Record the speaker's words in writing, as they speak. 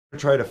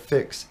Try to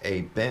fix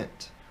a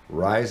bent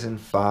Ryzen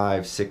 5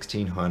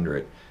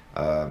 1600.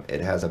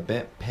 It has a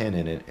bent pin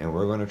in it, and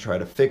we're going to try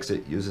to fix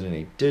it using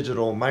a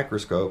digital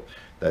microscope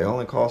that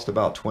only cost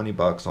about 20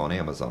 bucks on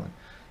Amazon.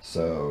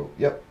 So,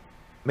 yep,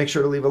 make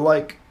sure to leave a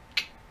like.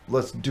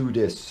 Let's do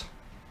this.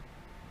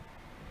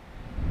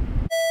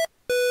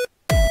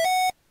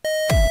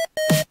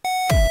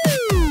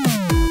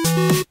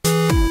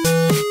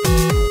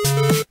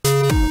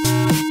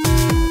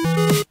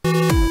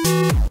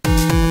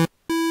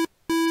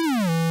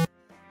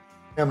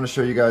 I'm going to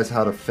show you guys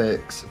how to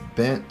fix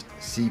bent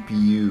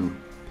CPU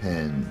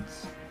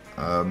pins.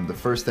 The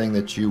first thing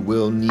that you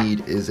will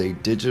need is a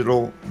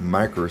digital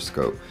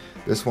microscope.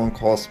 This one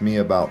cost me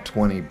about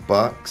 20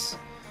 bucks.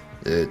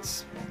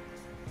 It's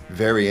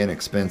very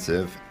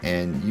inexpensive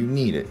and you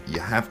need it.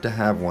 You have to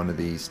have one of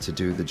these to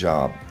do the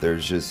job.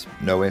 There's just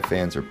no ifs,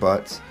 ands, or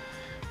buts.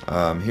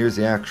 Here's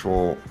the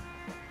actual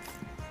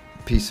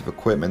piece of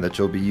equipment that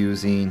you'll be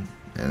using,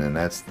 and then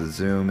that's the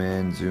zoom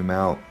in, zoom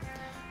out.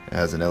 It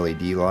has an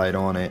LED light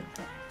on it.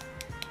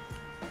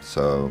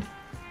 And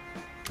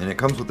it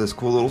comes with this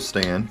cool little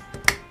stand,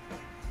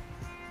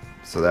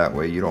 so that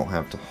way you don't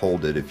have to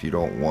hold it if you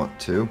don't want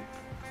to.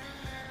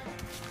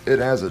 It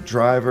has a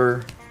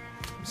driver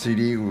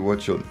CD,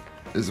 what you'll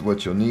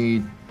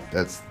need.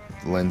 That's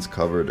the lens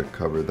cover to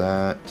cover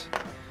that.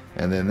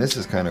 And then this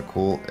is kind of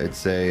cool.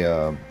 It's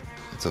a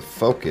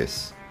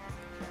focus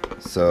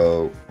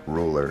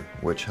ruler,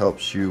 which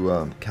helps you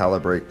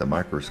calibrate the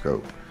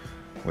microscope,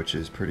 which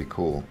is pretty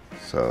cool.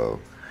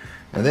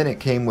 And then it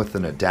came with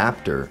an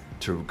adapter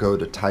to go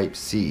to Type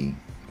C,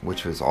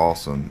 which was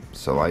awesome.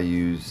 So I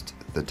used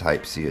the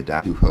Type C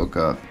adapter to hook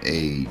up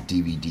a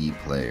DVD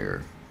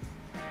player,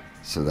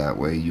 so that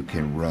way you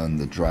can run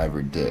the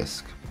driver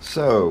disc.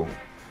 So,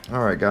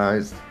 alright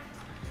guys,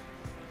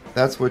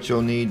 that's what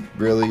you'll need.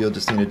 Really, you'll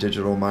just need a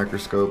digital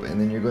microscope, and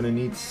then you're going to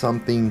need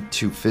something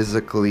to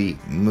physically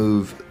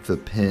move the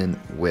pin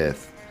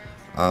with.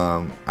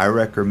 I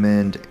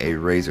recommend a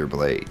razor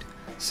blade.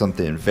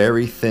 Something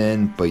very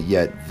thin but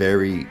yet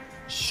very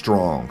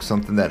strong,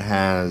 something that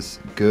has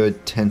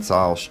good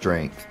tensile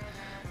strength,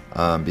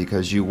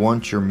 because you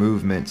want your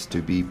movements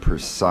to be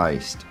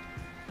precise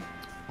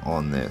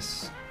on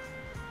this.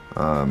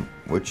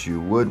 What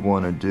you would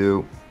want to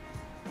do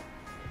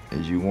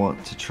is you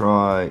want to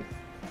try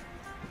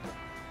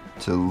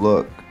to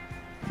look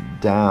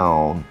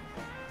down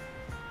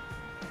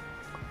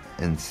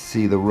and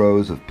see the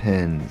rows of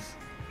pins.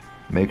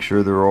 Make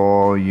sure they're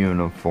all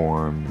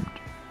uniformed,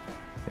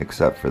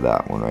 except for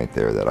that one right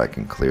there that I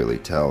can clearly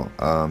tell.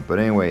 But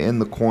anyway, in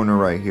the corner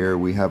right here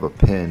we have a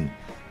pin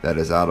that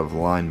is out of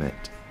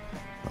alignment.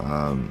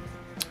 I'm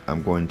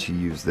going to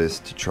use this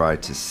to try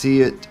to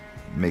see it,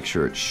 make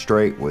sure it's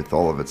straight with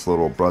all of its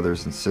little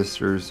brothers and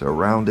sisters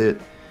around it,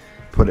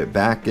 put it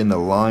back in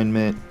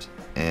alignment,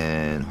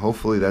 and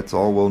hopefully that's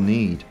all we'll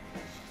need.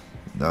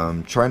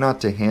 Try not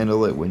to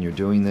handle it when you're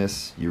doing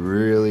this. You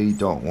really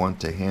don't want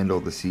to handle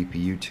the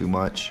CPU too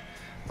much.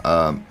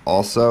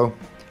 Also,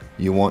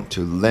 you want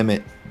to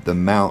limit the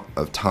amount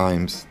of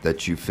times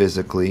that you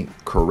physically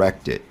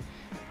correct it.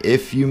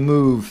 If you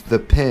move the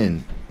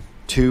pin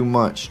too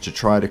much to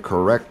try to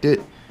correct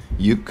it,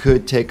 you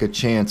could take a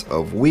chance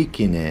of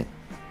weakening it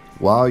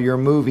while you're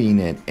moving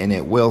it, and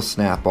it will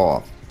snap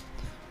off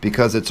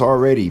because it's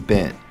already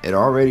bent. It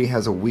already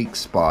has a weak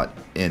spot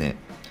in it.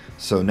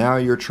 So now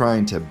you're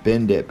trying to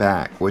bend it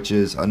back, which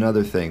is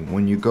another thing.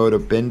 When you go to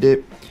bend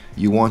it,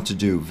 you want to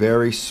do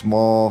very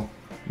small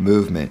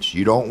movements.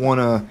 You don't want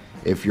to,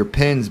 if your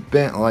pin's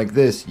bent like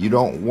this, you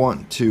don't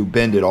want to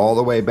bend it all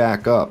the way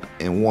back up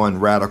in one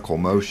radical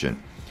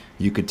motion.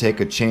 You could take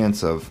a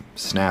chance of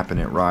snapping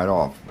it right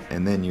off,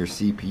 and then your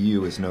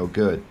CPU is no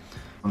good.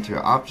 Onto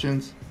your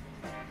options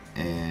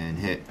and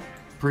hit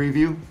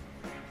preview,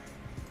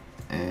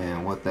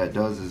 and what that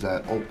does is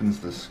that opens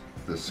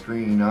the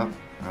screen up.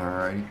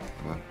 Alrighty,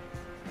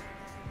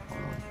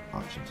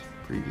 options,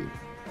 preview.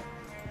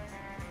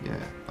 Yeah,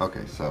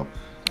 okay, so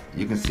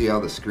you can see how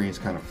the screen's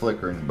kind of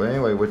flickering. But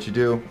anyway, what you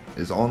do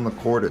is on the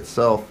cord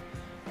itself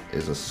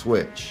is a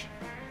switch.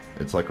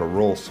 It's like a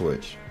roll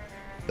switch.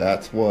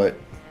 That's what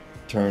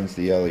turns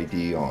the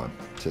LED on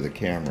to the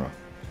camera.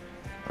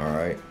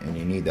 Alright, and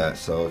you need that.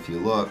 So if you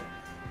look,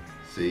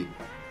 see,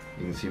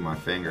 you can see my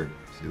finger.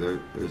 See,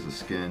 there's the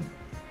skin,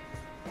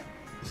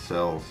 the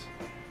cells.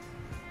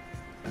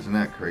 Isn't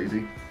that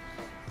crazy?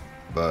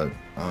 But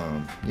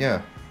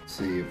yeah,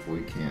 see if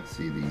we can't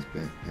see these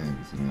bent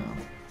pins now.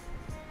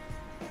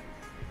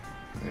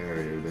 There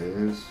it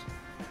is.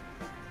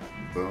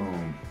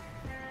 Boom.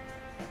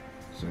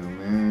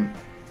 Zoom in.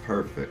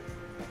 Perfect.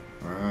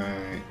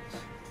 Alright.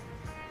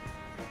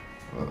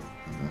 Oh,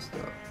 I messed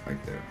up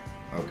right there.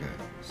 Okay,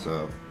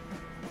 so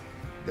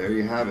there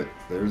you have it.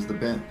 There's the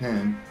bent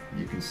pin.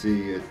 You can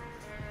see it.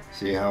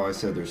 See how I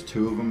said there's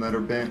two of them that are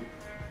bent?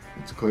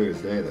 It's clear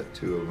as day that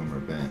two of them are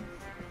bent.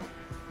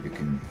 You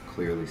can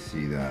clearly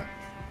see that.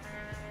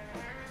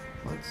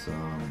 Let's see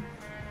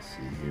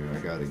here. I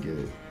gotta get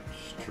it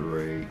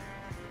straight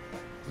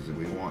because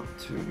we want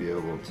to be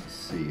able to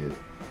see it.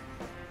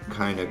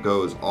 kind of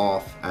goes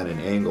off at an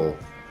angle.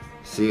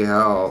 See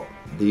how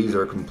these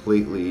are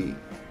completely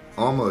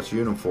almost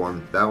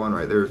uniform. That one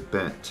right there is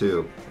bent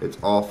too. It's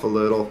off a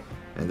little,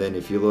 and then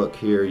if you look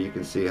here you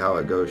can see how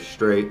it goes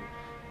straight,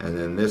 and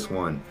then this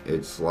one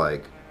it's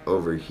like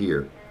over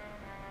here.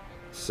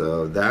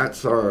 So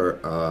that's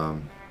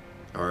our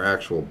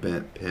actual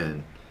bent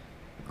pin,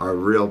 our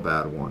real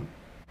bad one.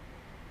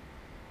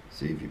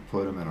 See, if you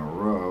put them in a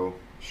row,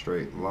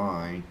 straight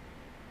line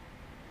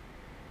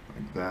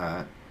like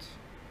that.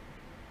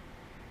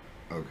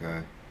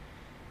 Okay,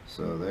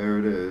 so there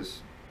it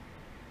is,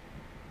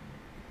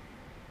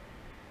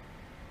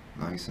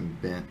 nice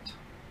and bent.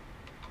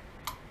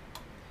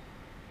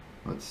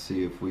 Let's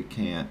see if we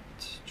can't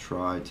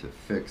try to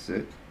fix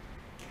it,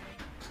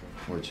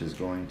 which is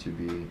going to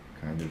be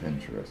kind of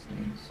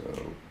interesting.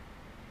 So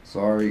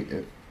sorry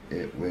if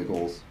it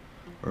wiggles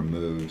or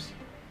moves,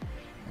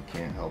 I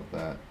can't help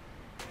that.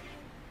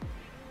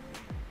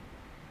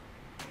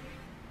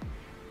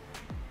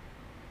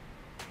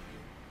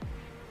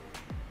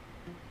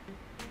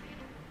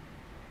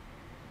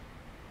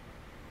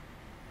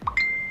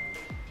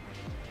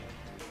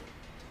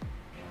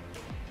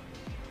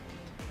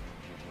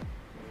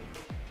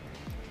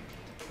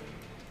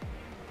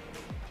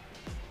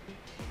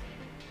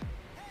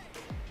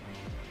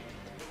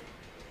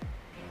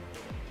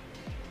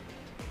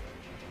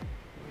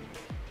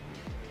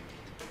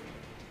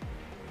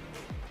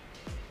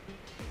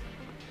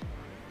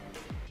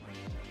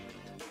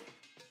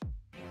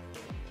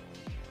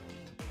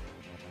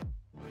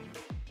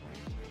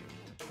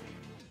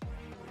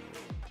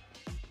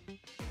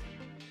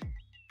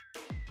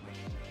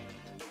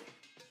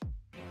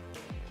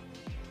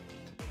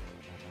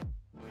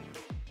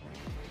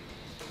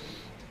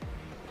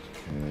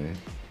 Okay.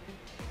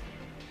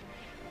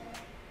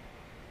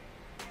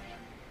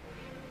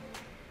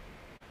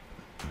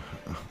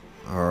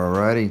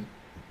 Alrighty,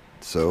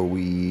 so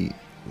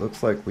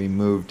looks like we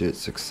moved it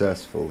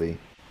successfully.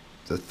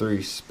 The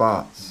 3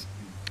 spots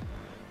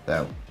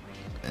and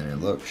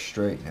it looks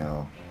straight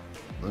now.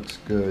 Looks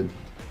good.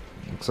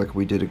 Looks like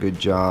we did a good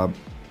job.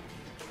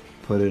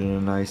 Put it in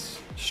a nice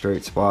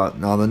straight spot.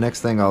 Now the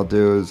next thing I'll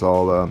do is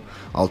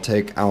I'll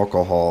take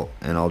alcohol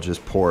and I'll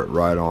just pour it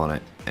right on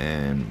it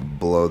and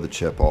blow the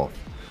chip off,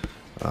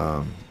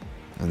 and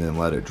then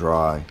let it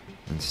dry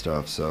and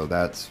stuff. So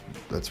that's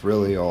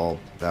really all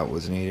that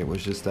was needed,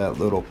 was just that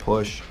little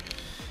push.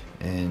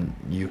 And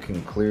you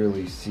can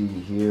clearly see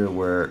here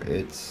where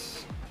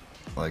it's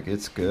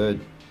good.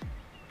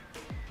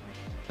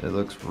 It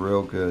looks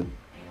real good.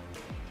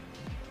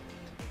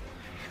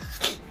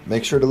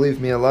 Make sure to leave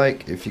me a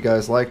like if you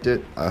guys liked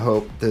it. I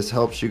hope this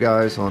helps you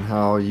guys on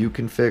how you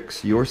can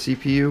fix your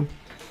CPU.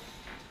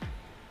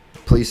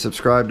 Please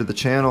subscribe to the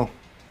channel,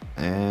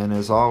 and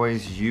as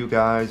always, you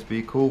guys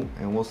be cool,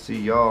 and we'll see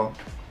y'all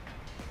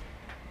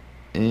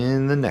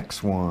in the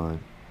next one.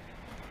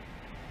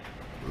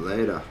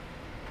 Later.